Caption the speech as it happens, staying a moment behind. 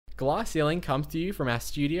Glass Ceiling comes to you from our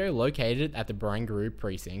studio located at the Barangaroo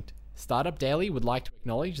Precinct. Startup Daily would like to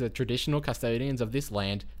acknowledge the traditional custodians of this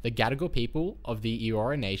land, the Gadigal people of the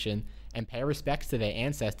Eora Nation, and pay respects to their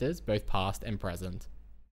ancestors, both past and present.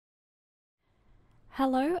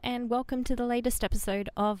 Hello and welcome to the latest episode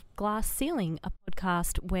of Glass Ceiling, a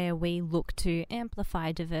podcast where we look to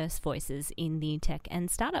amplify diverse voices in the tech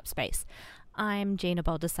and startup space. I'm Gina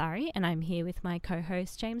Baldessari and I'm here with my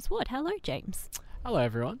co-host James Wood. Hello, James. Hello,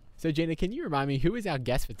 everyone. So, Gina, can you remind me who is our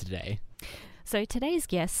guest for today? So today's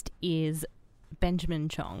guest is Benjamin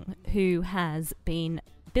Chong, who has been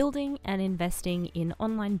building and investing in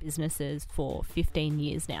online businesses for 15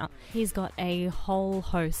 years now. He's got a whole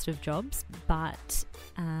host of jobs, but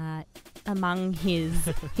among his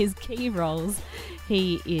key roles,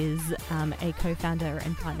 he is a co-founder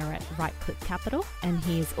and partner at Right Click Capital, and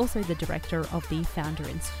he is also the director of the Founder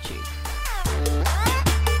Institute.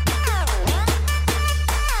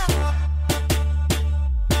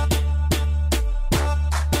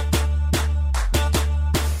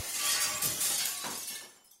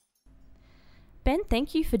 Ben,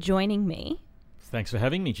 thank you for joining me. Thanks for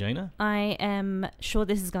having me, Gina. I am sure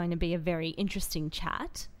this is going to be a very interesting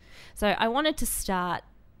chat. So I wanted to start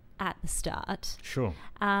at the start. Sure.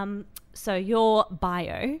 So your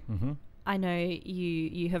bio, Mm-hmm. I know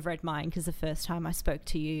you have read mine because the first time I spoke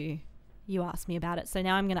to you, you asked me about it. So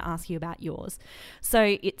now I'm going to ask you about yours.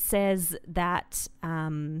 So it says that,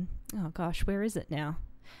 where is it now?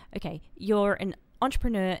 Okay, you're an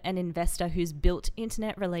entrepreneur and investor who's built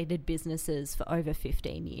internet-related businesses for over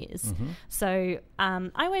 15 years. Mm-hmm. So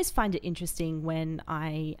I always find it interesting when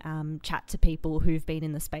I chat to people who've been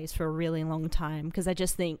in the space for a really long time, because I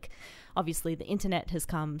just think, obviously, the internet has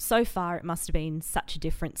come so far. It must have been such a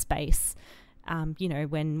different space,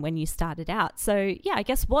 when you started out. So, yeah, I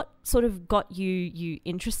guess what sort of got you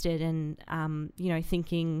interested in,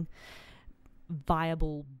 thinking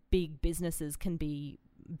viable big businesses can be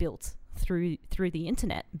built through the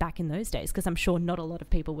internet back in those days, because I'm sure not a lot of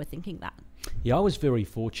people were thinking that. Yeah, I was very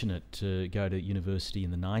fortunate to go to university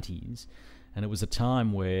in the 90s, and it was a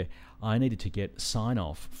time where I needed to get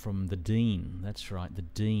sign-off from the dean, that's right, the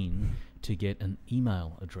dean, to get an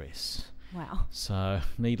email address. Wow. So,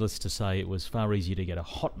 needless to say, it was far easier to get a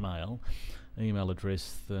Hotmail email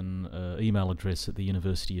address than an email address at the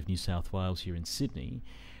University of New South Wales here in Sydney.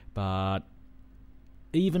 But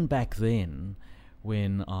even back then,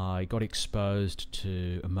 when I got exposed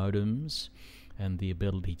to modems and the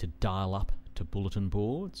ability to dial up to bulletin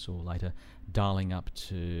boards, or later dialing up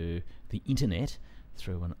to the internet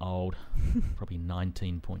through an old, probably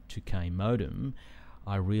 19.2K modem,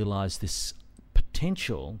 I realised this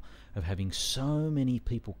potential of having so many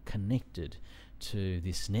people connected to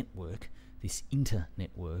this network, this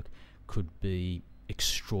inter-network, could be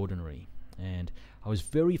extraordinary. And I was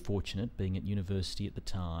very fortunate, being at university at the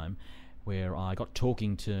time, where I got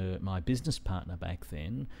talking to my business partner back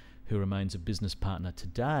then, who remains a business partner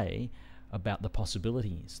today, about the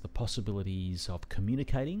possibilities of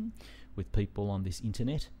communicating with people on this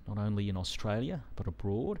internet, not only in Australia but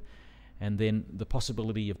abroad, and then the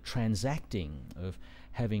possibility of transacting, of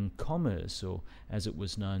having commerce, or as it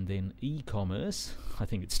was known then, e-commerce. I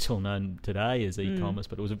think it's still known today as e-commerce,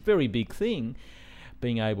 but it was a very big thing,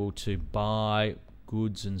 being able to buy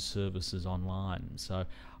goods and services online. So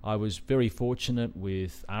I was very fortunate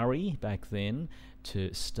with Ari back then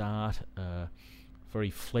to start a very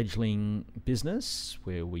fledgling business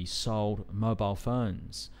where we sold mobile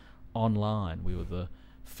phones online. We were the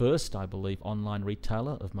first, I believe, online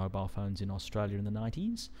retailer of mobile phones in Australia in the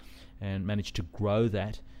 90s, and managed to grow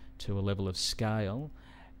that to a level of scale.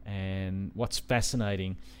 And what's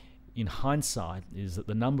fascinating in hindsight is that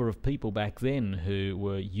the number of people back then who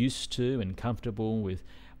were used to and comfortable with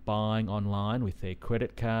buying online with their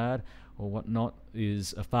credit card or whatnot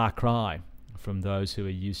is a far cry from those who are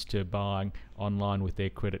used to buying online with their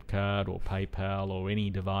credit card or PayPal or any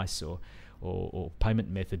device or payment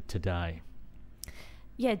method today.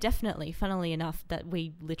 Yeah, definitely. Funnily enough, that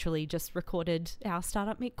we literally just recorded our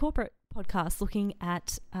Startup Meet Corporate podcast looking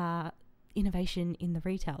at innovation in the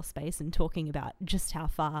retail space and talking about just how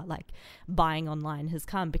far buying online has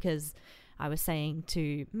come, because I was saying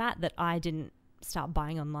to Matt that I didn't start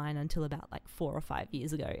buying online until about 4 or 5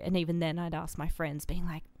 years ago, and even then I'd ask my friends, being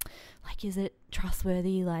like is it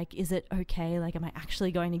trustworthy, is it okay, am I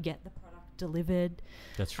actually going to get the product delivered?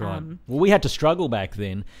 That's right. Well, we had to struggle back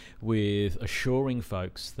then with assuring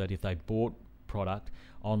folks that if they bought product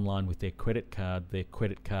online with their credit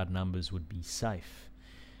card numbers would be safe.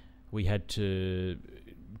 We had to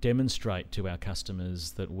demonstrate to our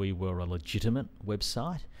customers that we were a legitimate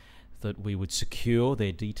website, that we would secure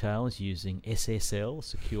their details using SSL,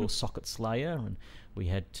 Secure Sockets Layer, and we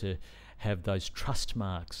had to have those trust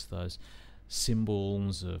marks, those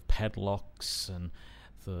symbols of padlocks and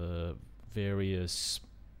the various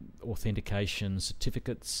authentication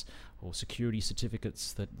certificates or security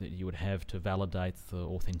certificates that you would have to validate the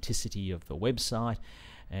authenticity of the website.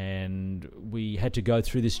 And we had to go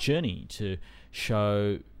through this journey to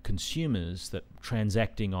show consumers that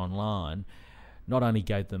transacting online not only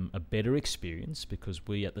gave them a better experience, because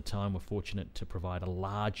we at the time were fortunate to provide a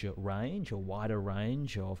larger range, a wider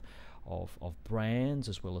range of brands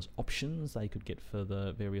as well as options they could get for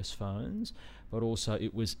the various phones, but also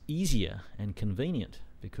it was easier and convenient,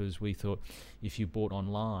 because we thought if you bought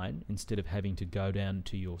online, instead of having to go down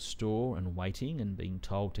to your store and waiting and being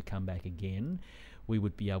told to come back again, we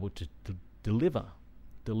would be able to deliver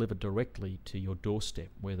directly to your doorstep,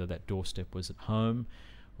 whether that doorstep was at home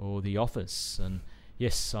or the office. And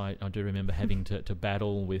yes, I do remember having to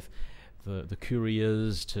battle with the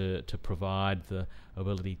couriers to provide the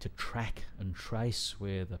ability to track and trace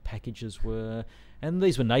where the packages were. And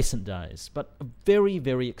these were nascent days, but a very,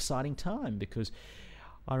 very exciting time, because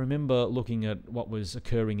I remember looking at what was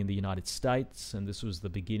occurring in the United States, and this was the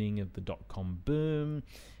beginning of the dot-com boom,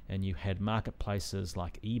 and you had marketplaces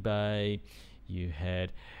like eBay, you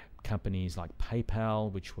had companies like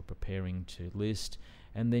PayPal, which were preparing to list,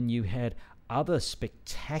 and then you had other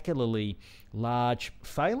spectacularly large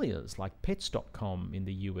failures like Pets.com in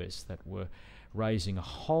the US that were raising a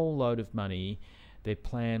whole load of money. Their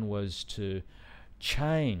plan was to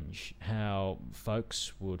change how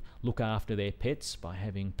folks would look after their pets by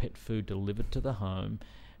having pet food delivered to the home.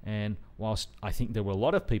 And whilst I think there were a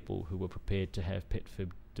lot of people who were prepared to have pet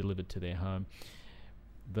food delivered to their home,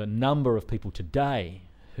 the number of people today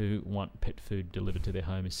who want pet food delivered to their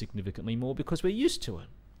home is significantly more, because we're used to it.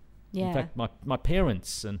 Yeah. In fact, my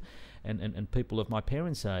parents and people of my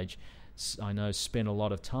parents' age, I know, spend a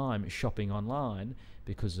lot of time shopping online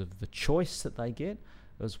because of the choice that they get,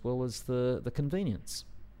 as well as the convenience.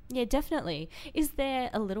 Yeah, definitely. Is there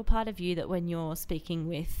a little part of you that when you're speaking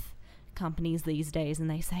with companies these days and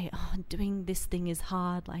they say, oh, doing this thing is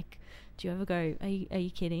hard, like, do you ever go, are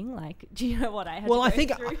you kidding? Like, do you know what I had to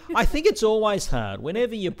go through? I think it's always hard.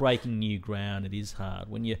 Whenever you're breaking new ground, it is hard.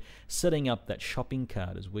 When you're setting up that shopping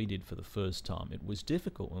cart, as we did for the first time, it was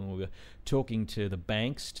difficult. When we were talking to the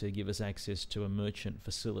banks to give us access to a merchant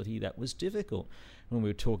facility, that was difficult. When we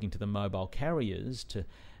were talking to the mobile carriers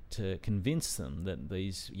to convince them that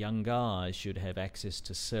these young guys should have access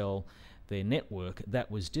to sell their network,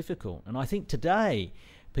 that was difficult. And I think today,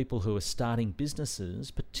 people who are starting businesses,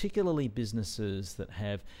 particularly businesses that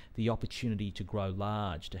have the opportunity to grow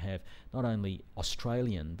large, to have not only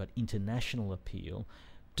Australian but international appeal,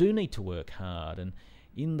 do need to work hard. And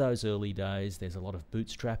in those early days, there's a lot of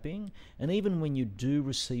bootstrapping. And even when you do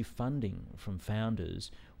receive funding from founders,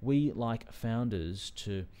 we like founders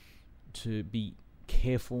to be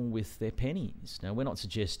careful with their pennies. Now, we're not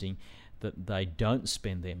suggesting that they don't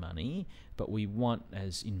spend their money, but we want,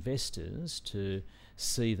 as investors, to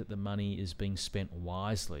see that the money is being spent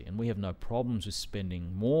wisely. And we have no problems with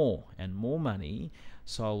spending more and more money,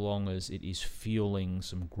 so long as it is fueling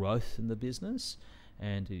some growth in the business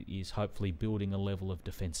and it is hopefully building a level of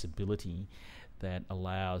defensibility that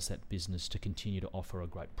allows that business to continue to offer a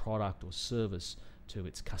great product or service to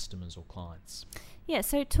its customers or clients. Yeah,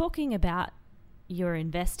 so talking about your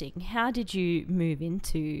investing, how did you move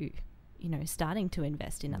into, starting to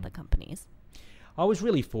invest in other companies? I was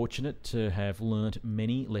really fortunate to have learnt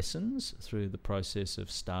many lessons through the process of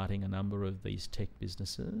starting a number of these tech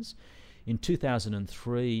businesses. In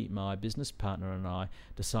 2003, my business partner and I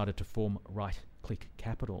decided to form Right Click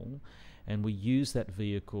Capital, and we used that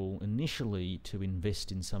vehicle initially to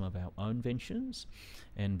invest in some of our own ventures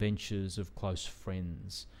and ventures of close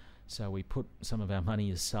friends. So we put some of our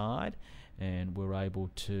money aside and were able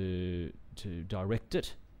to direct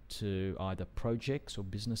it to either projects or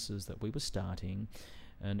businesses that we were starting.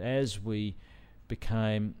 And as we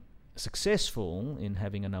became successful in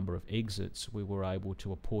having a number of exits, we were able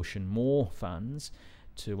to apportion more funds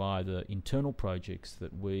to either internal projects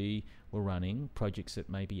that we were running, projects that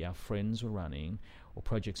maybe our friends were running, or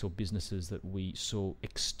projects or businesses that we saw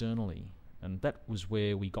externally. And that was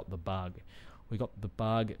where we got the bug. We got the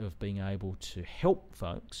bug of being able to help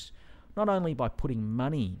folks, not only by putting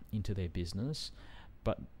money into their business,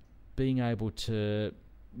 but being able to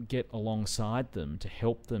get alongside them to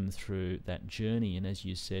help them through that journey. And as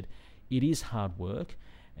you said, it is hard work,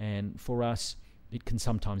 and for us it can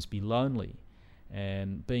sometimes be lonely,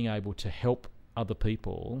 and being able to help other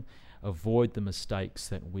people avoid the mistakes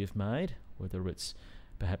that we've made, whether it's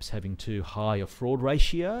perhaps having too high a fraud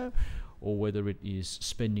ratio, or whether it is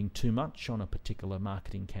spending too much on a particular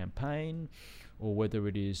marketing campaign, or whether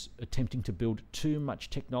it is attempting to build too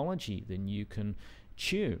much technology than you can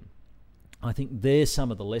chew. I think there's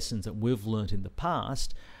some of the lessons that we've learnt in the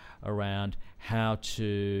past around how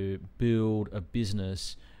to build a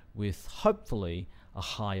business with hopefully a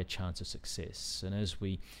higher chance of success. And as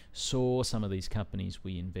we saw some of these companies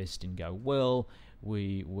we invest in go well,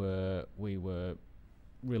 we were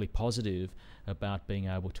really positive about being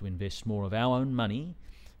able to invest more of our own money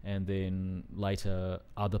and then later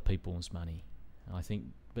other people's money. And I think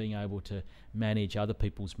being able to manage other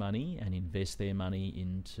people's money and invest their money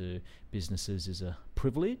into businesses is a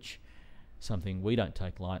privilege, something we don't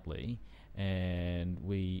take lightly, and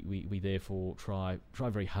we therefore try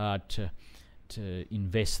very hard to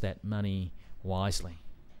invest that money wisely.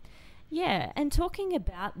 Yeah, and talking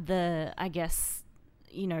about the, I guess,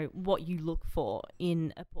 what you look for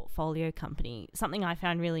in a portfolio company, something I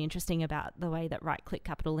found really interesting about the way that Right Click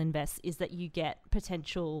Capital invests is that you get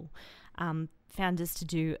potential founders to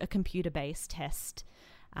do a computer-based test,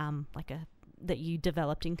 that you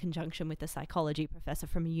developed in conjunction with a psychology professor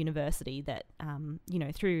from a university that,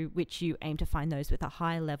 through which you aim to find those with a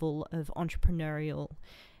high level of entrepreneurial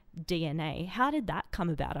DNA. How did that come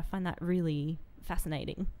about? I find that really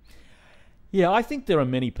fascinating. Yeah, I think there are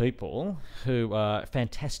many people who are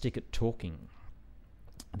fantastic at talking.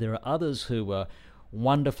 There are others who are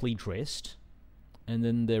wonderfully dressed, and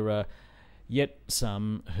then there are yet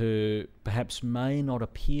some who perhaps may not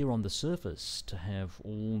appear on the surface to have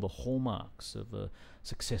all the hallmarks of a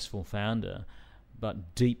successful founder,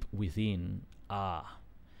 but deep within are.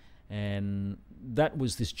 And that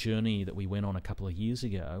was this journey that we went on a couple of years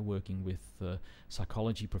ago, working with the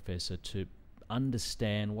psychology professor to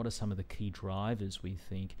understand what are some of the key drivers we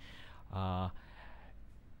think are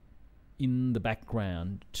in the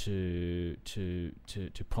background to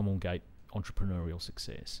promulgate entrepreneurial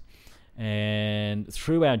success. And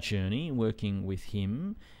through our journey, working with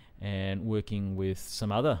him and working with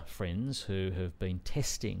some other friends who have been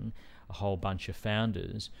testing a whole bunch of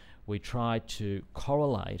founders, we tried to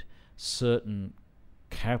correlate certain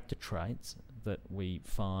character traits that we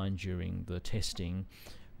find during the testing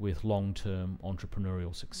with long-term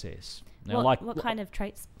entrepreneurial success. Now, what kind of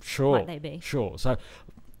traits might they be? Sure. So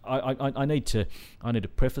I need to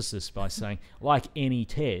preface this by saying, like any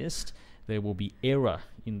test, there will be error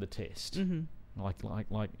in the test. Mm-hmm.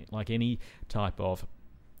 Like any type of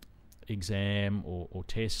exam or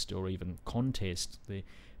test or even contest,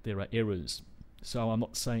 there are errors. So I'm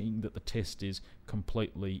not saying that the test is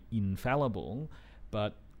completely infallible,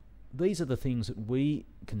 but these are the things that we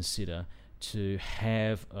consider to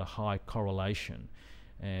have a high correlation.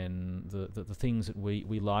 And the things that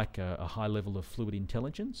we like are a high level of fluid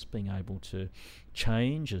intelligence, being able to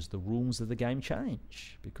change as the rules of the game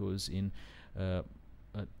change. Because in a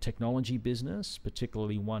technology business,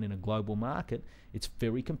 particularly one in a global market, it's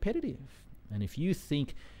very competitive. And if you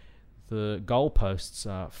think the goalposts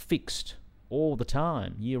are fixed all the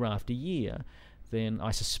time, year after year, then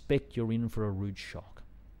I suspect you're in for a rude shock.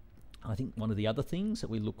 I think one of the other things that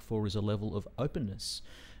we look for is a level of openness,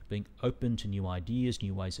 being open to new ideas,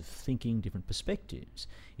 new ways of thinking, different perspectives.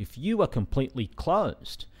 If you are completely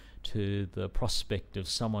closed to the prospect of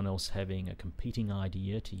someone else having a competing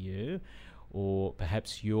idea to you, or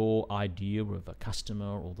perhaps your idea of a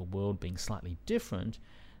customer or the world being slightly different,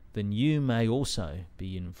 then you may also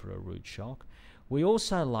be in for a rude shock. We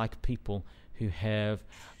also like people who have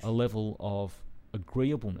a level of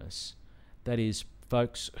agreeableness, that is,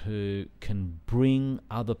 folks who can bring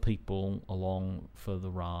other people along for the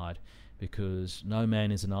ride, because no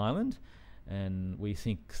man is an island, and we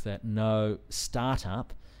think that no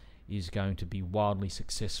startup is going to be wildly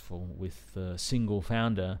successful with a single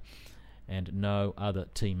founder and no other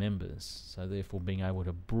team members. So therefore, being able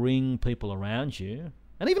to bring people around you,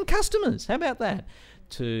 and even customers, how about that,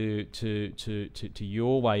 to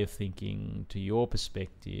your way of thinking, to your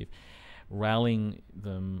perspective, rallying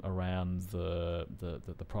them around the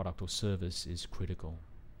product or service is critical.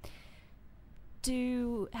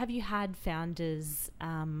 Have you had founders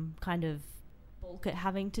kind of balk at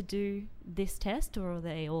having to do this test, or are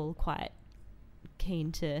they all quite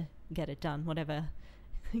keen to get it done, whatever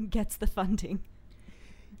gets the funding?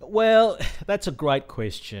 Well, that's a great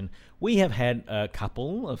question. We have had a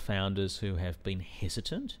couple of founders who have been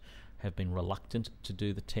hesitant, have been reluctant to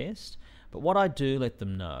do the test. But what I do let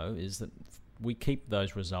them know is that we keep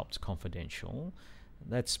those results confidential.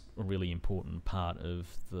 That's a really important part of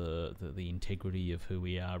the integrity of who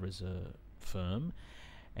we are as a firm.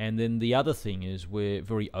 And then the other thing is we're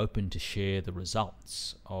very open to share the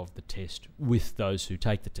results of the test with those who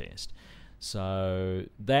take the test. So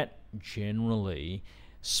that generally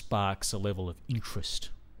sparks a level of interest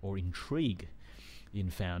or intrigue in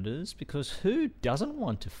founders, because who doesn't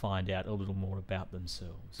want to find out a little more about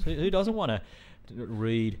themselves? Who doesn't want to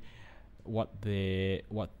read what their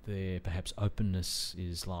perhaps openness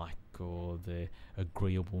is like, or their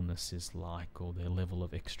agreeableness is like, or their level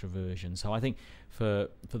of extroversion? So I think for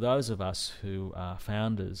those of us who are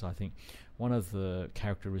founders, I think one of the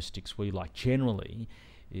characteristics we like generally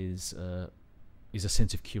is a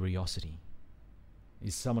sense of curiosity.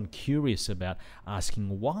 Is someone curious about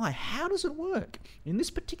asking why? How does it work? In this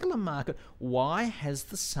particular market, why has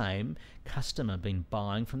the same customer been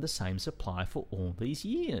buying from the same supplier for all these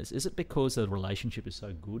years? Is it because the relationship is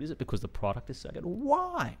so good? Is it because the product is so good?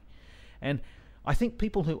 Why? And I think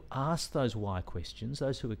people who ask those why questions,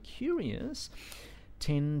 those who are curious,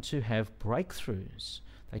 tend to have breakthroughs.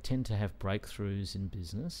 They tend to have breakthroughs in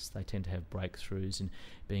business. They tend to have breakthroughs in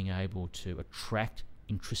being able to attract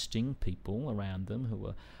interesting people around them who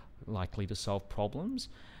are likely to solve problems.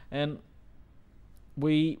 And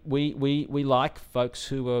we like folks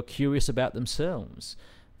who are curious about themselves,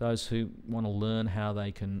 those who want to learn how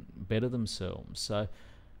they can better themselves. So,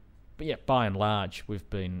 but yeah, by and large, we've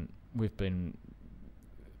been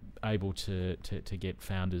able to get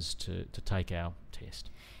founders to take our test.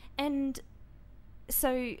 And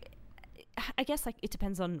so I guess it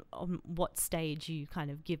depends on what stage you kind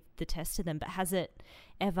of give the test to them, but has it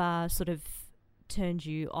ever sort of turned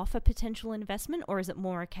you off a potential investment, or is it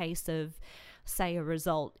more a case of, say, a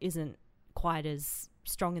result isn't quite as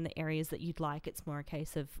strong in the areas that you'd like, it's more a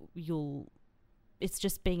case of it's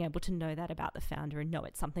just being able to know that about the founder and know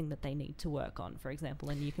it's something that they need to work on, for example,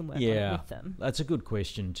 and you can work on it with them? That's a good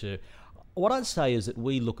question too. What I'd say is that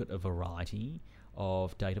we look at a variety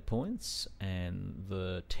of data points, and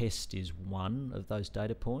the test is one of those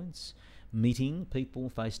data points. Meeting people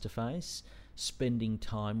face to face, spending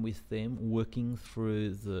time with them, working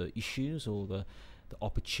through the issues or the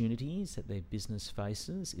opportunities that their business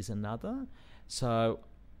faces is another. So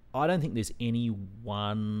I don't think there's any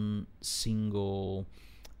one single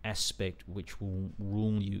aspect which will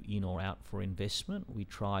rule you in or out for investment. We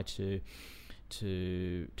try to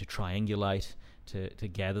triangulate, to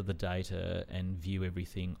gather the data and view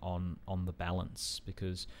everything on the balance,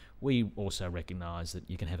 because we also recognise that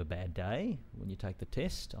you can have a bad day when you take the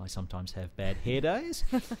test. I sometimes have bad hair days.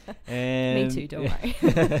 And me too, don't worry.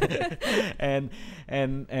 and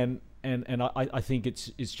I think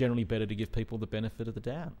it's generally better to give people the benefit of the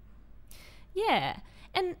doubt. Yeah.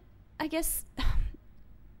 And I guess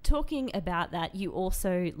talking about that, you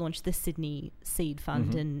also launched the Sydney Seed Fund,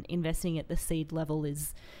 Mm-hmm. and investing at the seed level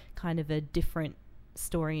is kind of a different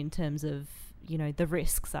story in terms of, the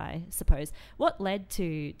risks, I suppose. What led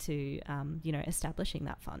to establishing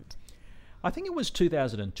that fund? I think it was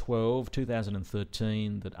 2012,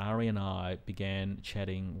 2013 that Ari and I began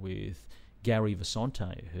chatting with Gary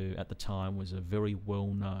Vasante, who at the time was a very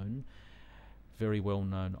well-known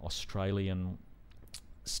Australian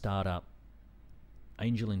startup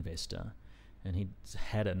angel investor, and he'd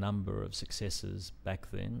had a number of successes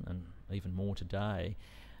back then and even more today.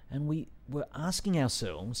 And we were asking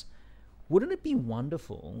ourselves, wouldn't it be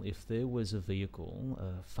wonderful if there was a vehicle,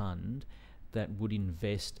 a fund, that would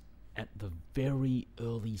invest at the very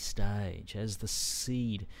early stage as the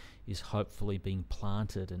seed is hopefully being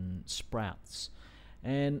planted and sprouts?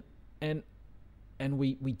 And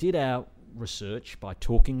we did our research by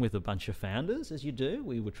talking with a bunch of founders, as you do.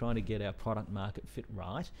 We were trying to get our product market fit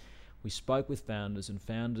right. We spoke with founders, and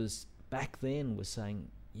founders back then were saying,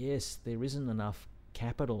 yes, there isn't enough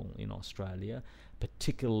capital in Australia,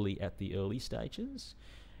 particularly at the early stages.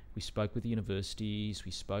 We spoke with universities,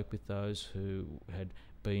 we spoke with those who had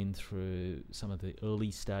been through some of the early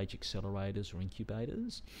stage accelerators or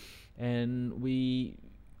incubators, and we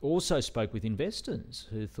also spoke with investors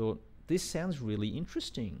who thought, this sounds really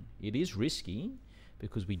interesting. It is risky,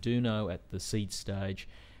 because we do know at the seed stage,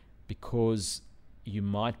 because you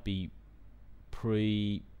might be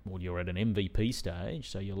you're at an MVP stage,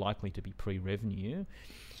 so you're likely to be pre-revenue.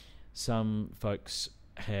 Some folks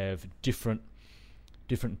have different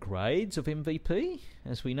grades of MVP,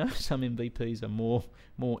 as we know. Some MVPs are more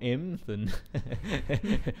M than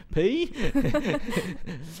P,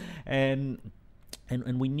 and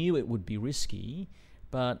we knew it would be risky,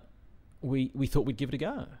 but we thought we'd give it a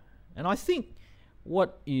go. And I think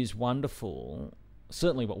what is wonderful,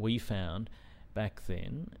 certainly what we found back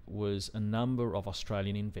then, was a number of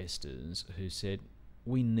Australian investors who said,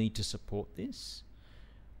 we need to support this.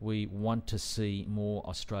 We want to see more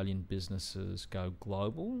Australian businesses go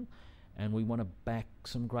global, and we want to back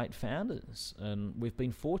some great founders. And we've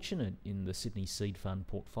been fortunate in the Sydney Seed Fund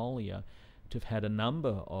portfolio to have had a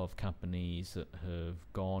number of companies that have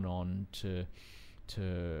gone on to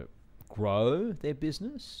grow their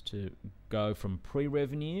business, to go from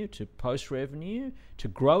pre-revenue to post-revenue to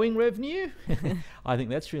growing revenue. I think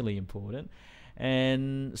that's really important.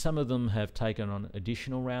 And some of them have taken on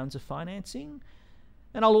additional rounds of financing.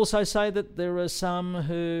 And I'll also say that there are some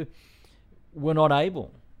who were not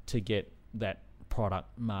able to get that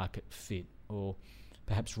product market fit, or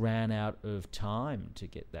perhaps ran out of time to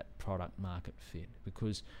get that product market fit.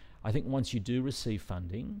 Because I think once you do receive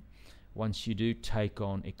funding, once you do take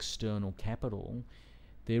on external capital,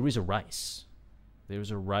 there is a race. There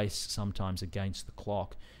is a race sometimes against the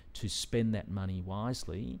clock to spend that money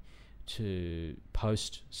wisely, to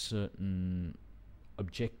post certain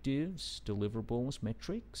objectives, deliverables,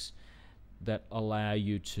 metrics that allow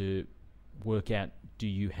you to work out, do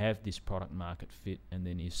you have this product market fit? And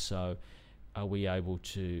then if so, are we able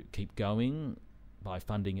to keep going by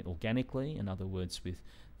funding it organically? In other words, with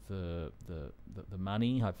the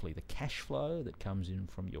money, hopefully the cash flow that comes in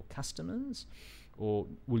from your customers, or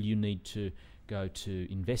will you need to go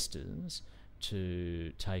to investors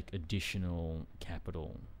to take additional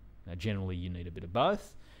capital? Now, generally, you need a bit of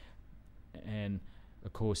both. And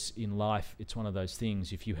of course, in life, it's one of those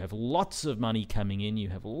things. If you have lots of money coming in, you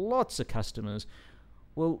have lots of customers,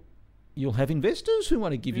 well, you'll have investors who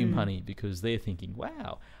want to give you money because they're thinking,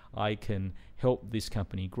 wow, I can help this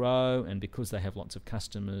company grow, and because they have lots of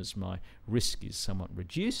customers, my risk is somewhat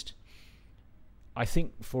reduced. I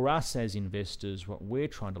think for us as investors, what we're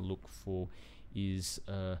trying to look for is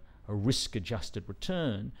a risk-adjusted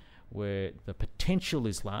return where the potential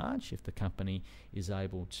is large if the company is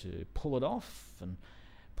able to pull it off, and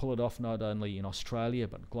pull it off not only in Australia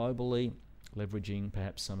but globally, leveraging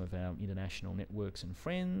perhaps some of our international networks and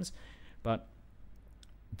friends, but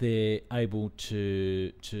they're able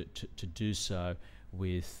to do so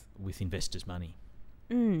with investors' money.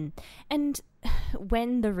 And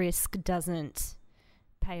when the risk doesn't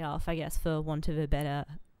pay off, I guess, for want of a better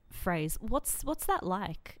phrase, what's that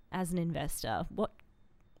like as an investor? What,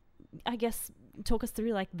 I guess, talk us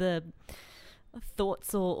through like the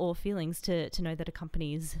thoughts or feelings to know that a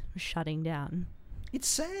company is shutting down. It's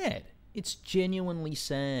sad. It's genuinely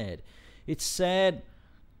sad. It's sad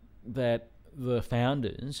that the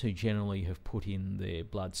founders, who generally have put in their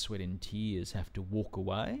blood, sweat and tears, have to walk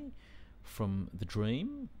away from the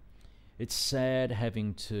dream. It's sad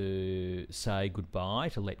having to say goodbye,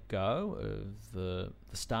 to let go of the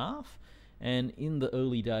staff. And in the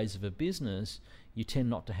early days of a business, you tend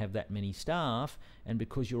not to have that many staff, and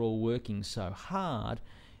because you're all working so hard,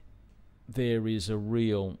 there is a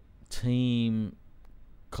real team,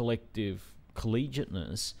 collective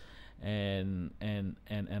collegiateness, and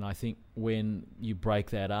I think when you break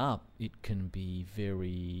that up, it can be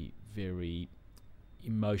very, very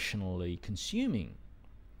emotionally consuming.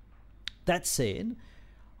 That said,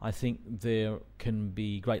 I think there can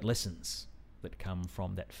be great lessons that come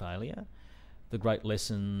from that failure. The great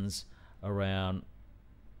lessons around,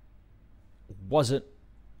 was it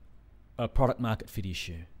a product market fit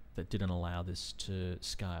issue that didn't allow this to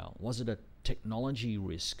scale? Was it a technology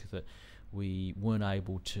risk that we weren't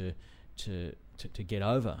able to get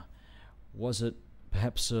over? Was it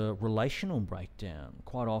perhaps a relational breakdown?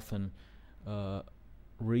 Quite often,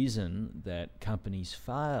 reason that companies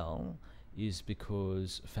fail is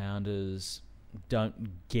because founders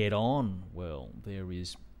don't get on well. There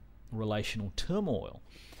is relational turmoil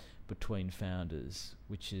between founders,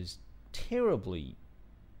 which is terribly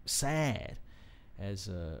sad as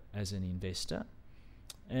an investor.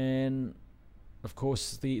 And of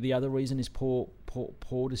course, the other reason is poor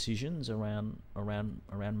decisions around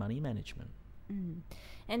money management.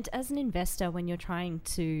 And as an investor, when you're trying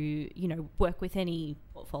to, work with any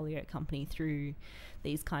portfolio company through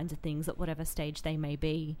these kinds of things at whatever stage they may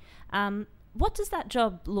be, what does that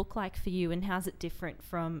job look like for you, and how's it different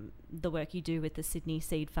from the work you do with the Sydney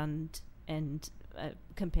Seed Fund and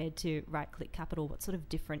compared to Right Click Capital? What sort of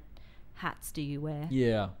different hats do you wear?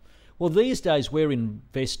 Yeah. Well, these days we're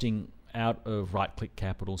investing out of Right Click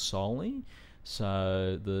Capital solely.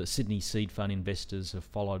 So the Sydney Seed Fund investors have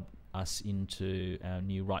followed us into our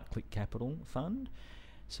new Right Click Capital fund.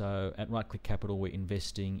 So at Right Click Capital, we're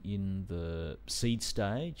investing in the seed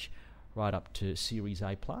stage right up to Series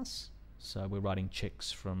A+. So we're writing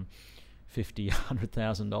checks from $50,000,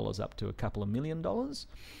 $100,000 up to a couple of $1 million.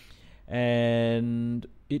 And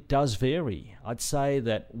it does vary. I'd say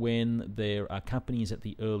that when there are companies at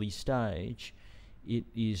the early stage, it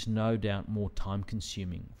is no doubt more time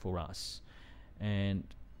consuming for us. And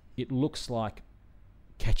it looks like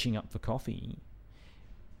catching up for coffee,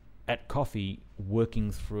 at coffee,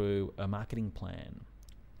 working through a marketing plan.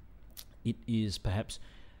 It is perhaps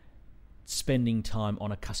spending time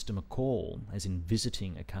on a customer call, as in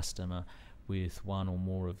visiting a customer with one or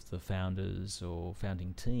more of the founders or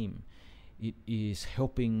founding team. It is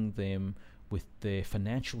helping them with their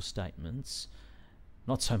financial statements,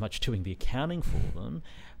 not so much doing the accounting for them,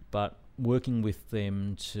 but working with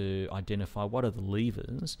them to identify what are the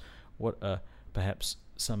levers, what are perhaps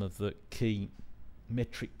some of the key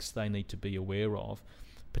metrics they need to be aware of,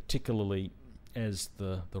 particularly as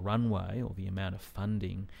the runway or the amount of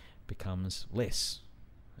funding becomes less.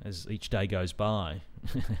 As each day goes by,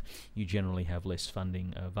 you generally have less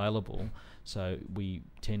funding available. So we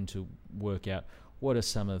tend to work out what are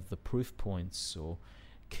some of the proof points or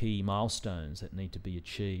key milestones that need to be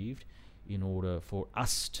achieved in order for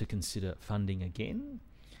us to consider funding again,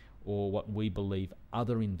 or what we believe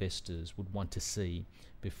other investors would want to see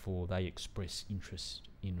before they express interest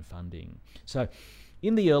in funding. So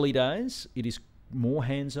in the early days, it is more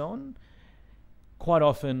hands-on. Quite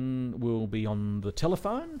often we'll be on the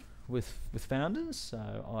telephone with founders. So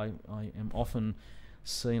I am often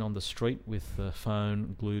seen on the street with the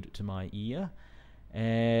phone glued to my ear.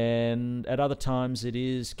 And at other times it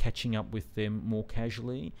is catching up with them more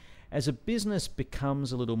casually. As a business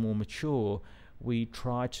becomes a little more mature, we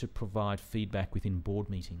try to provide feedback within board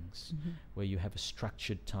meetings, where you have a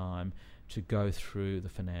structured time to go through the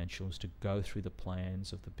financials, to go through the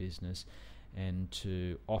plans of the business, and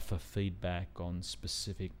to offer feedback on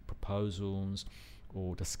specific proposals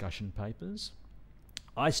or discussion papers.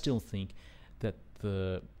 I still think that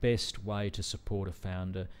the best way to support a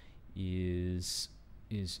founder is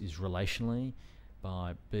relationally,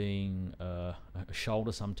 by being a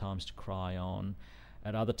shoulder sometimes to cry on.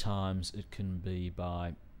 At other times it can be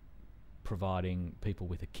by providing people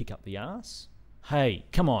with a kick up the arse. Hey,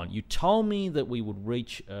 come on, you told me that we would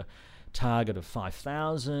reach a target of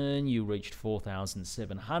 5,000, you reached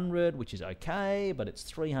 4,700, which is okay, but it's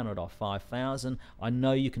 300 off 5,000. I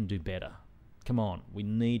know you can do better. Come on, we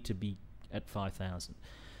need to be at 5,000.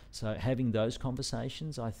 So having those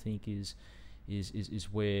conversations, I think, is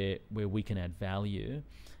where we can add value,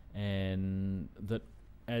 and that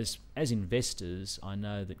as investors, I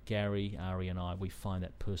know that Gary, Ari and I, we find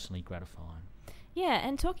that personally gratifying. Yeah,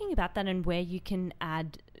 and talking about that and where you can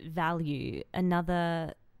add value,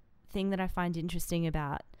 another thing that I find interesting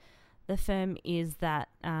about the firm is that,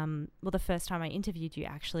 the first time I interviewed you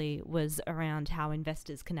actually was around how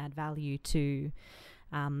investors can add value to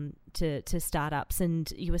startups,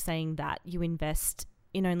 and you were saying that you invest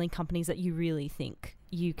in only companies that you really think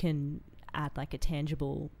you can add like a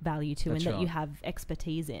tangible value to. That's and that right. You have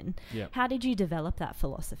expertise in. Yep. How did you develop that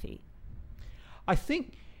philosophy? I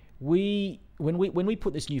think when we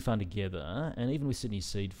put this new fund together, and even with Sydney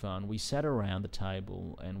Seed Fund, we sat around the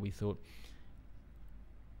table and we thought,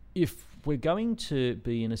 if we're going to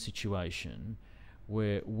be in a situation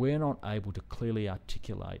where we're not able to clearly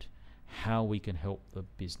articulate how we can help the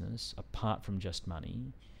business apart from just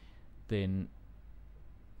money, then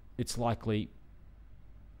it's likely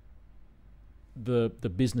the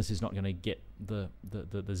business is not going to get the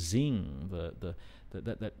zing,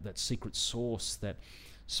 that secret sauce, that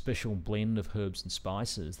special blend of herbs and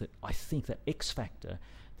spices, that I think that X factor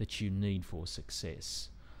that you need for success.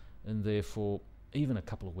 And therefore, even a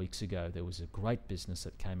couple of weeks ago, there was a great business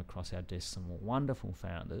that came across our desk, some wonderful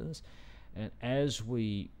founders, and as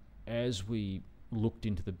we looked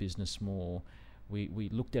into the business more, we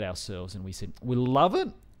looked at ourselves and we said, we love it.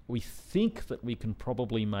 We think that we can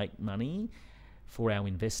probably make money for our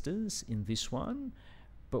investors in this one,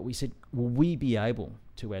 but we said, will we be able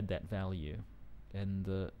to add that value? And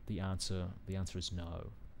the answer is no,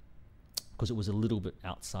 because it was a little bit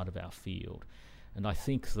outside of our field. And I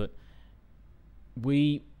think that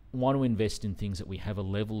we want to invest in things that we have a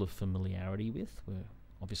level of familiarity with. We're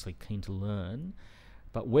obviously keen to learn,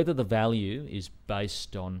 but whether the value is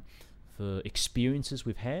based on the experiences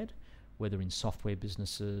we've had, whether in software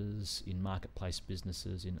businesses, in marketplace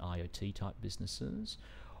businesses, in IoT type businesses,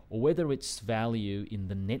 or whether it's value in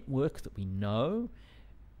the network that we know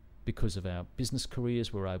because of our business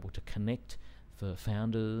careers, we're able to connect the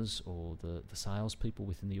founders or the salespeople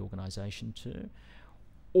within the organisation to,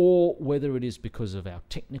 or whether it is because of our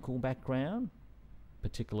technical background,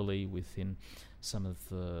 particularly within some of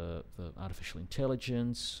the artificial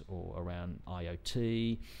intelligence or around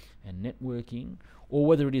IoT and networking, or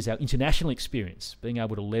whether it is our international experience, being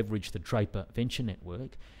able to leverage the Draper Venture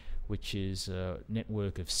Network, which is a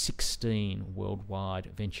network of 16 worldwide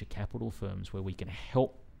venture capital firms where we can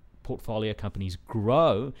help portfolio companies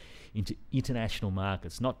grow into international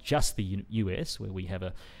markets, not just the US, where we have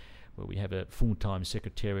a full-time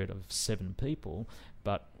secretariat of 7 people,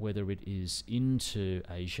 but whether it is into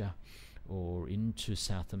Asia or into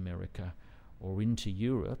South America or into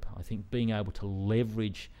Europe. I think being able to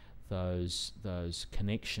leverage those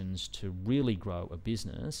connections to really grow a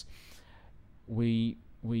business, we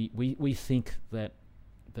think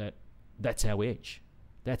that's our edge.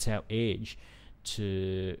 That's our edge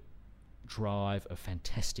to drive a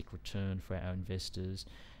fantastic return for our investors,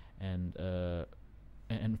 and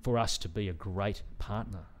for us to be a great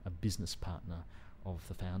partner, a business partner of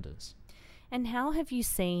the founders. And how have you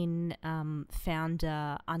seen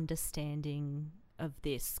founder understanding of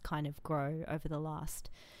this kind of grow over the last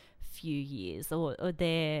few years, or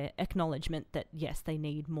their acknowledgement that, yes, they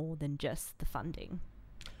need more than just the funding?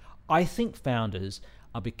 I think founders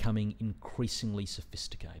are becoming increasingly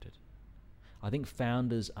sophisticated. I think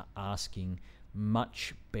founders are asking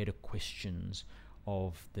much better questions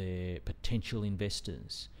of their potential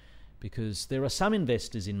investors, because there are some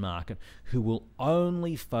investors in market who will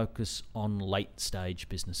only focus on late stage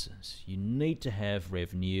businesses. You need to have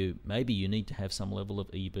revenue, maybe you need to have some level of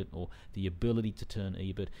EBIT or the ability to turn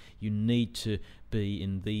EBIT. You need to be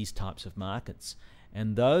in these types of markets.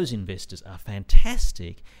 And those investors are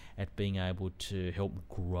fantastic at being able to help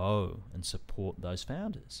grow and support those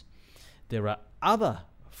founders. There are other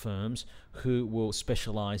firms who will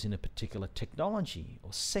specialize in a particular technology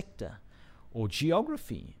or sector or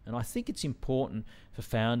geography. And I think it's important for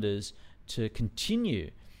founders to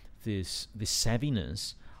continue this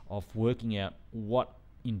savviness of working out what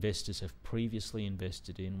investors have previously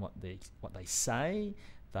invested in, what they say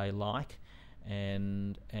they like,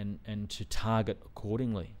 and to target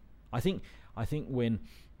accordingly. I think when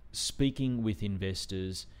speaking with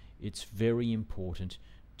investors, it's very important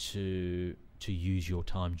to use your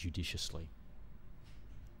time judiciously.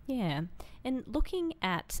 Yeah. And looking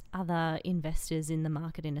at other investors in the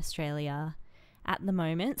market in Australia at the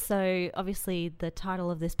moment, so obviously the title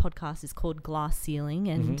of this podcast is called Glass Ceiling,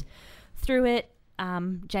 and through it,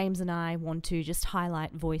 James and I want to just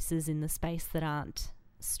highlight voices in the space that aren't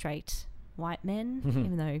straight white men,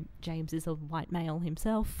 even though James is a white male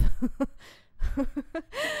himself.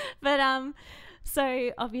 But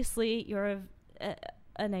so obviously you're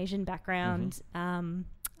an Asian background. I'm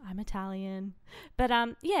Italian. But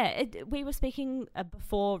we were speaking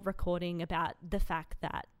before recording about the fact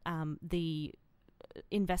that the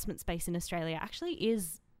investment space in Australia actually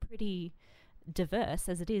is pretty diverse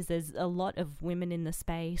as it is. There's a lot of women in the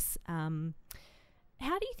space. How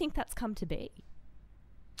do you think that's come to be?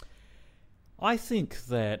 I think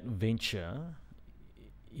that venture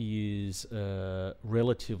is a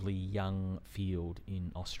relatively young field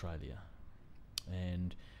in Australia.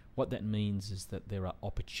 And what that means is that there are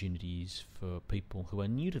opportunities for people who are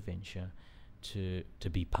new to venture to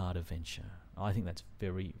be part of venture. I think that's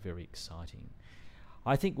very, very exciting.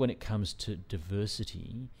 I think when it comes to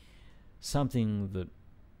diversity, something that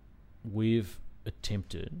we've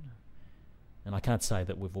attempted, and I can't say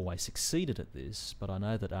that we've always succeeded at this, but I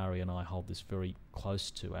know that Ari and I hold this very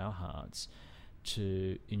close to our hearts,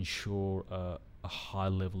 to ensure a high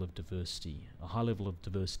level of diversity,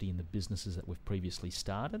 in the businesses that we've previously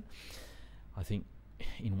started. I think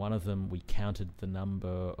in one of them we counted the number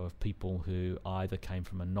of people who either came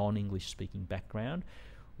from a non-English speaking background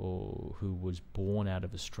or who was born out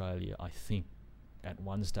of Australia. I think at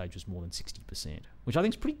one stage was more than 60%, which I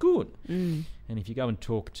think is pretty good. And if you go and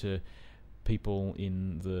talk to people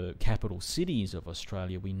in the capital cities of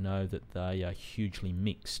Australia, we know that they are hugely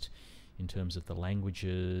mixed in terms of the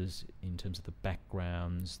languages, in terms of the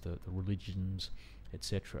backgrounds, the religions,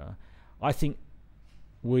 etc. I think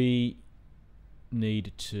we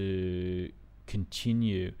need to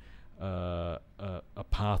continue a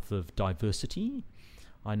path of diversity.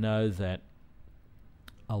 I know that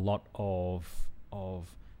a lot of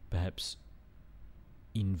perhaps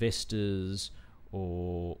investors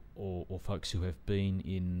or folks who have been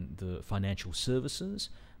in the financial services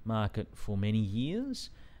market for many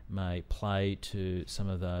years may play to some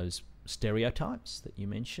of those stereotypes that you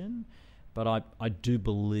mentioned, but I do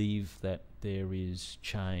believe that there is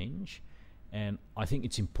change, and I think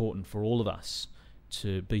it's important for all of us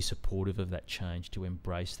to be supportive of that change, to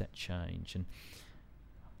embrace that change. And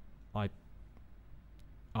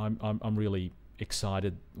I'm really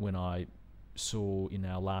excited when I saw in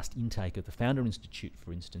our last intake at the Founder Institute,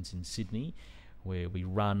 for instance, in Sydney, where we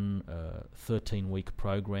run a 13-week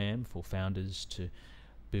program for founders to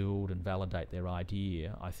build and validate their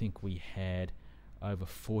idea. I think we had over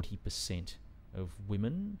 40% of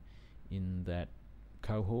women in that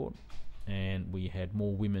cohort, and we had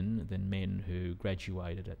more women than men who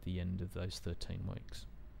graduated at the end of those 13 weeks.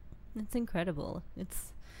 That's incredible.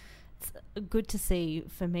 It's good to see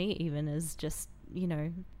for me, even as just, you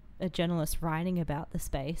know, a journalist writing about the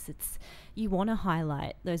space. It's, you want to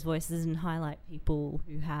highlight those voices and highlight people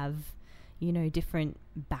who have, you know, different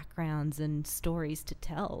backgrounds and stories to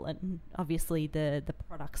tell, and obviously the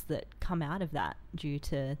products that come out of that due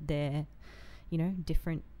to their, you know,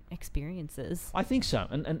 different experiences. I think so,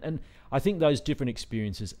 and I think those different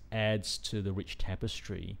experiences adds to the rich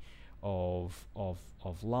tapestry of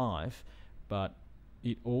life, but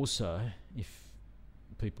it also, if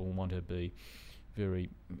people want to be very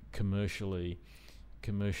commercially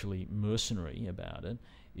mercenary about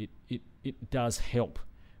it, it does help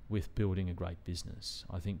with building a great business.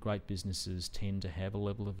 I think great businesses tend to have a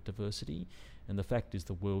level of diversity, and the fact is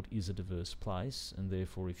the world is a diverse place, and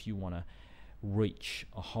therefore if you want to reach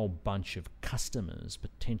a whole bunch of customers,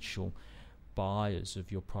 potential buyers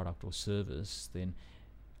of your product or service, then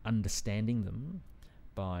understanding them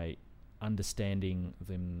by understanding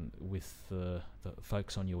them with the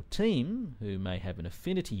folks on your team who may have an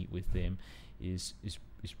affinity with them is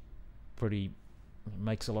pretty,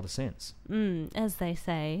 makes a lot of sense. As they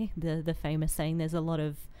say, the famous saying, there's a lot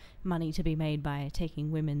of money to be made by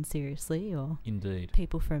taking women seriously, or indeed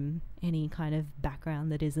people from any kind of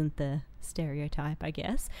background that isn't the stereotype, I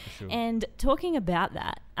guess. For sure. And talking about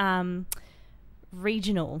that,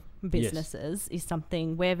 regional businesses is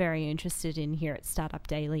something we're very interested in here at Startup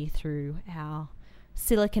Daily through our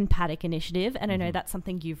Silicon Paddock initiative, and I know that's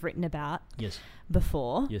something you've written about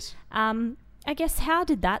before. Yes. I guess, how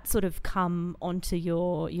did that sort of come onto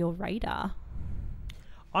your radar?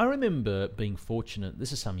 I remember being fortunate,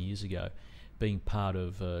 this is some years ago, being part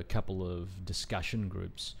of a couple of discussion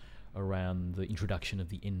groups around the introduction of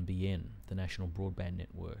the NBN, the National Broadband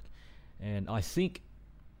Network. And I think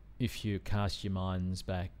if you cast your minds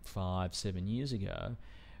back 5-7 years ago,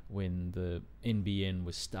 when the NBN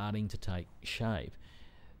was starting to take shape,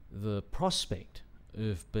 the prospect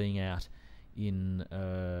of being out in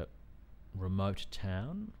a remote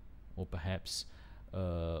town, or perhaps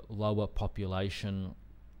a lower population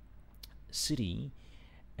city,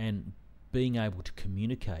 and being able to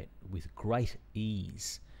communicate with great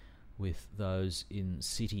ease with those in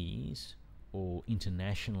cities or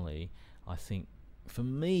internationally, I think for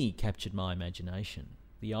me captured my imagination.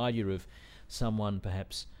 The idea of someone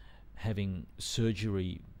perhaps having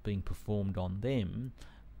surgery being performed on them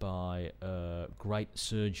by a great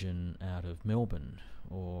surgeon out of Melbourne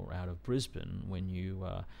or out of Brisbane when you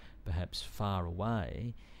are perhaps far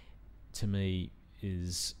away, to me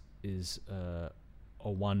is a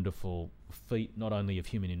wonderful feat, not only of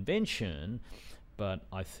human invention, but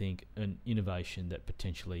I think an innovation that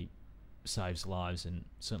potentially saves lives and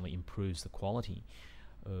certainly improves the quality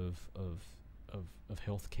of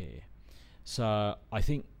healthcare. So I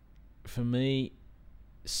think for me,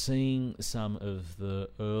 seeing some of the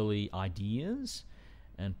early ideas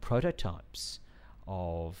and prototypes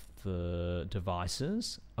of the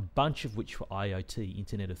devices, a bunch of which were IoT,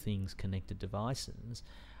 Internet of Things connected devices,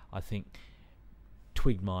 I think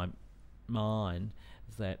twigged my mind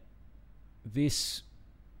that this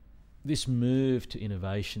move to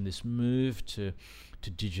innovation, this move to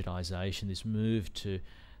digitization, this move to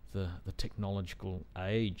the technological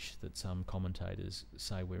age that some commentators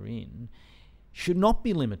say we're in, should not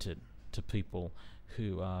be limited to people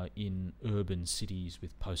who are in urban cities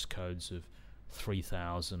with postcodes of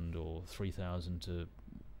 3,000 or 3,000 to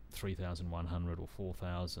 3,100 or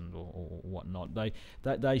 4,000 or whatnot.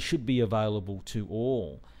 They should be available to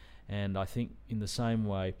all. And I think in the same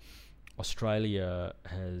way, Australia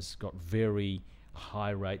has got very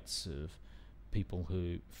high rates of people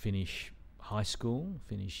who finish high school,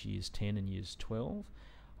 finish years 10 and years 12.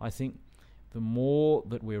 I think the more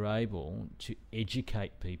that we're able to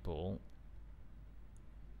educate people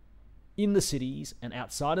in the cities and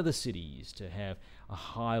outside of the cities to have a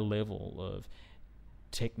high level of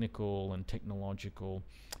technical and technological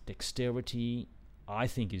dexterity, I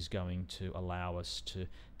think is going to allow us to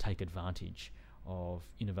take advantage of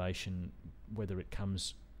innovation, whether it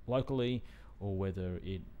comes locally or whether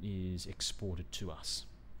it is exported to us.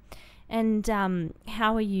 And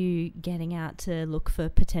how are you getting out to look for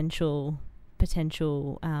potential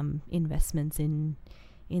investments in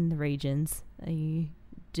the regions? Are you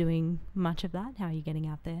doing much of that? How are you getting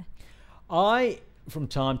out there? I, from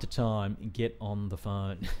time to time, get on the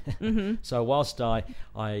phone. So whilst I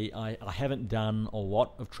haven't done a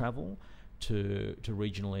lot of travel, to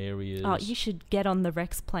regional areas. Oh, you should get on the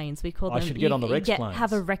Rex planes. We call them. I should get on the Rex planes.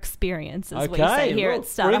 Have a Rex experience, as we Okay, say here look, at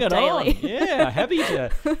Startup bring it on. Daily. Yeah,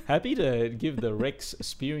 happy to give the Rex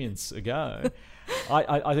experience a go.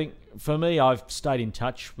 I think for me, I've stayed in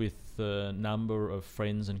touch with a number of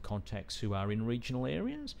friends and contacts who are in regional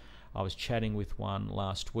areas. I was chatting with one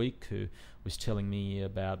last week who was telling me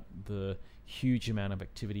about the huge amount of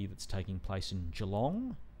activity that's taking place in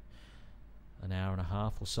Geelong, an hour and a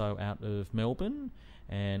half or so out of Melbourne,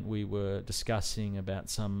 and we were discussing about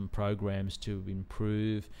some programs to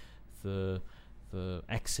improve the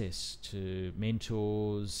access to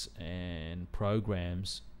mentors and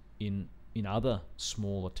programs in other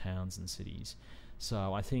smaller towns and cities.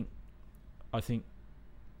 So I think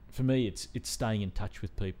for me it's staying in touch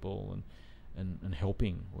with people and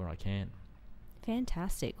helping where I can.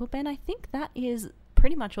 Fantastic. Well, Ben, I think that is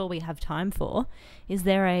pretty much all we have time for. Is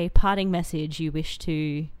there a parting message you wish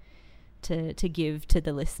to give to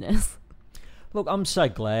the listeners? Look, I'm so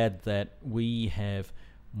glad that we have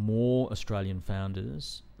more Australian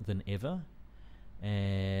founders than ever,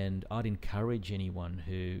 and I'd encourage anyone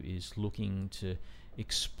who is looking to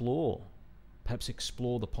perhaps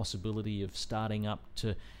explore the possibility of starting up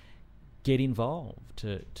to get involved,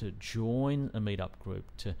 to join a meetup group,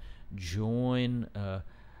 to join a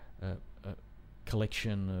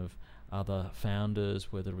collection of other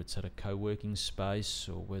founders, whether it's at a co-working space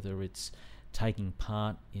or whether it's taking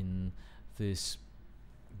part in this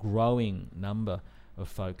growing number of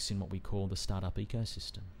folks in what we call the startup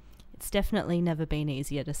ecosystem. It's definitely never been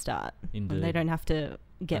easier to start. Indeed. They don't have to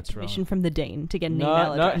get That's permission right. from the dean to get an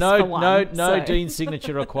email address for one. No So- dean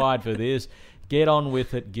signature required for this. Get on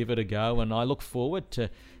with it, give it a go, and I look forward to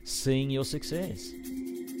seeing your success.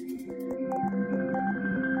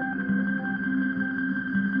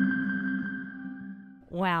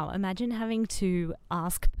 Wow, imagine having to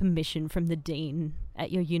ask permission from the dean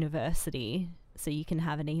at your university so you can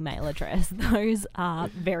have an email address. Those are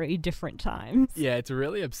very different times. Yeah, it's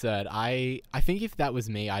really absurd. I think if that was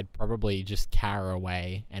me, I'd probably just cower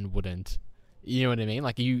away and wouldn't. You know what I mean?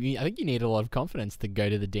 Like I think you need a lot of confidence to go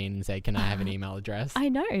to the dean and say, "Can I have an email address?" I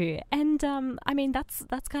know. And I mean that's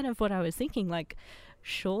kind of what I was thinking. Like,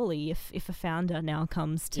 surely if a founder now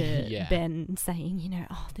comes to Yeah. Ben saying, you know,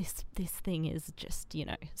 oh, this thing is just, you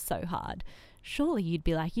know, so hard, surely you'd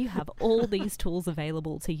be like, you have all these tools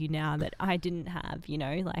available to you now that I didn't have, you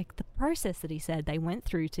know, like the process that he said they went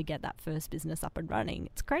through to get that first business up and running.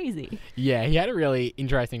 It's crazy. Yeah, he had a really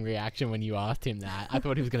interesting reaction when you asked him that. I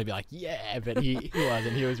thought he was going to be like, yeah, but he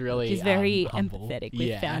wasn't. He was really He's very humble. empathetic with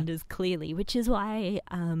Yeah. founders, clearly, which is why,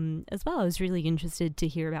 as well, I was really interested to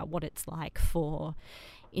hear about what it's like for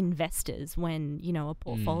investors when, you know, a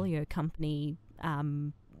portfolio company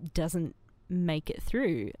doesn't make it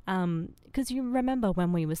through. Because you remember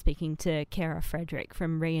when we were speaking to Kara Frederick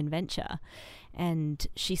from Reinventure, and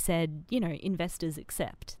she said, you know, investors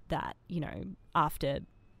accept that, you know, after,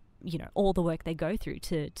 you know, all the work they go through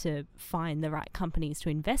to find the right companies to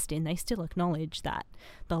invest in, they still acknowledge that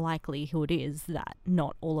the likelihood is that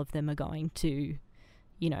not all of them are going to,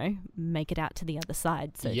 you know, make it out to the other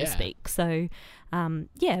side, so to speak. So,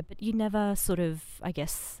 but you never sort of, I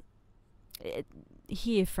guess,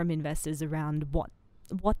 hear from investors around what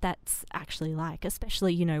that's actually like,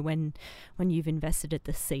 especially, you know, when you've invested at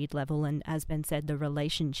the seed level, and as Ben said, the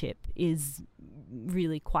relationship is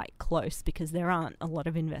really quite close because there aren't a lot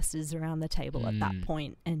of investors around the table at that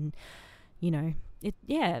point. And, you know, it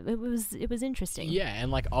was interesting. Yeah,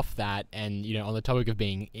 and like off that, and you know, on the topic of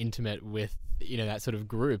being intimate with, you know, that sort of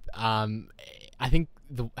group, I think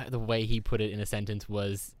the way he put it in a sentence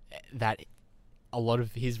was that a lot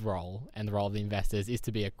of his role and the role of the investors is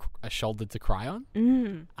to be a shoulder to cry on.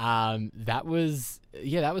 That was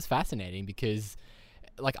fascinating because,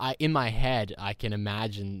 like, in my head I can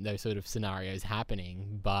imagine those sort of scenarios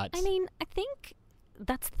happening. But I mean, I think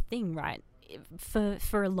that's the thing, right?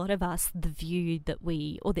 For a lot of us, the view that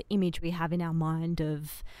or the image we have in our mind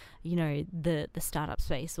of, you know, the startup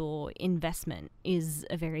space or investment is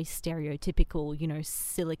a very stereotypical, you know,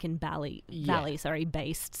 Silicon Valley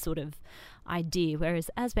based sort of idea. Whereas,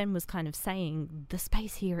 as Ben was kind of saying, the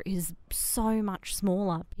space here is so much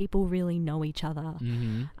smaller. People really know each other.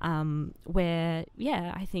 Where,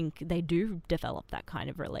 I think they do develop that kind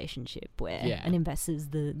of relationship where an investor's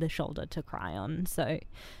the shoulder to cry on. So,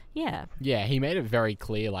 yeah, he made it very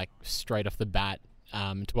clear, like straight off the bat,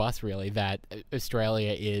 to us really, that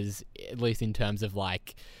Australia is, at least in terms of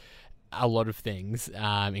like a lot of things,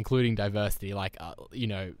 including diversity, like you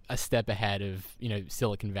know, a step ahead of, you know,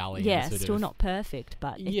 Silicon Valley. Yeah, still not perfect,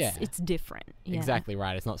 but it's different. Yeah. Exactly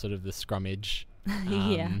right. It's not sort of the scrummage.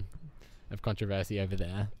 of controversy over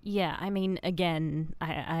there. Yeah, I mean, again,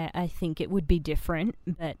 I think it would be different,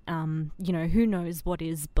 but, you know, who knows what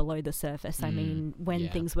is below the surface. I mean, when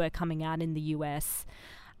things were coming out in the US,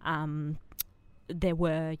 there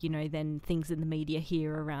were, you know, then things in the media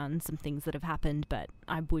here around some things that have happened, but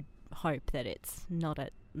I would hope that it's not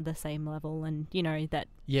at the same level, and, you know, that...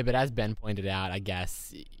 Yeah, but as Ben pointed out, I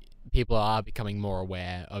guess people are becoming more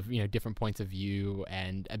aware of, you know, different points of view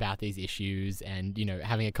and about these issues, and, you know,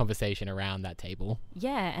 having a conversation around that table.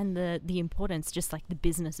 Yeah, and the importance, just like the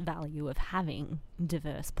business value of having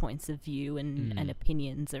diverse points of view and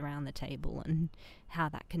opinions around the table, and how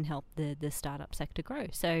that can help the startup sector grow.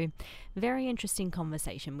 So, very interesting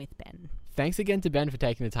conversation with Ben. Thanks again to Ben for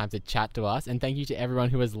taking the time to chat to us, and thank you to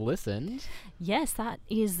everyone who has listened. Yes, that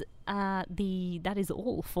is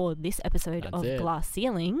all for this episode of Glass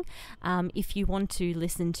Ceiling. If you want to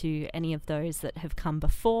listen to any of those that have come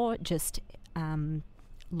before, just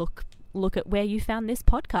look at where you found this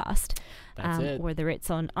podcast. That's it. Whether it's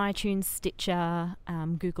on iTunes, Stitcher,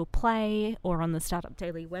 Google Play, or on the Startup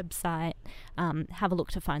Daily website. Have a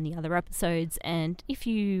look to find the other episodes, and if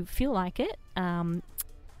you feel like it,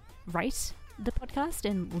 rate the podcast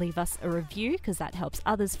and leave us a review, because that helps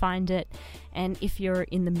others find it. And if you're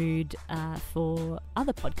in the mood for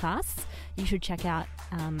other podcasts, you should check out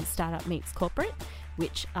Startup Meets Corporate,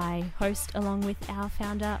 which I host along with our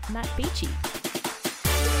founder Matt Beachy.